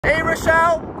Hey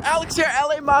Rachelle, Alex here,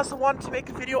 LA Mazda. Wanted to make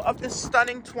a video of this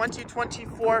stunning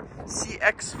 2024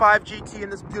 CX-5 GT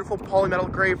in this beautiful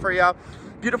polymetal gray for you.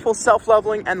 Beautiful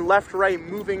self-leveling and left-right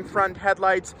moving front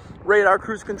headlights, radar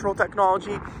cruise control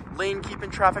technology, lane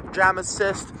keeping traffic jam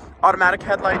assist, automatic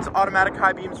headlights, automatic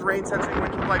high beams, rain sensing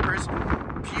windshield wipers,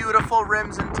 beautiful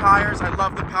rims and tires. I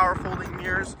love the power folding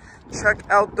mirrors. Check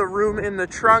out the room in the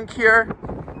trunk here.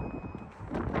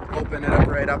 Open it up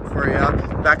right up for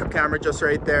you. Backup camera just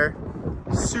right there.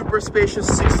 Super spacious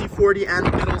 60/40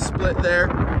 and middle split there.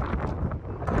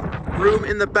 Room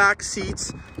in the back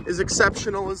seats is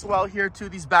exceptional as well here too.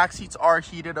 These back seats are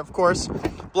heated, of course.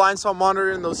 Blind spot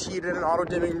monitor and those heated and auto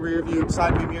dimming rear view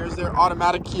side view mirrors there.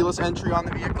 Automatic keyless entry on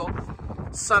the vehicle.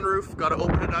 Sunroof, got to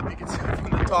open it up. You can see it from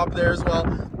the top there as well.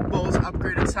 Bose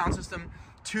upgraded sound system.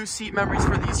 2 seat memories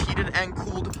for these heated and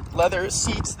cooled leather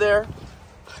seats there.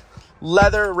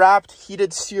 Leather wrapped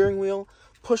heated steering wheel,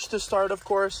 push to start, of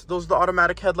course. Those are the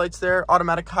automatic headlights there,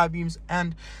 automatic high beams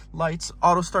and lights,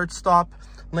 auto start stop,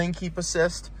 lane keep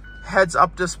assist, heads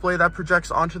up display that projects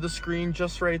onto the screen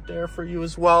just right there for you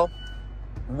as well.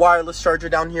 Wireless charger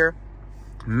down here,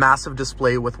 massive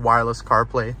display with wireless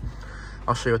CarPlay.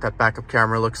 I'll show you what that backup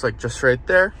camera looks like just right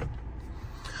there.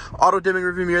 Auto dimming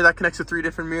rearview mirror that connects to 3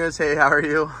 different mirrors. Hey, how are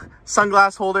you?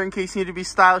 Sunglass holder in case you need to be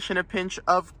stylish in a pinch,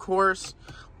 of course.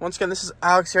 Once again, this is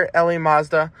Alex here, LA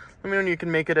Mazda. Let me know when you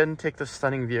can make it in and take this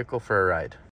stunning vehicle for a ride.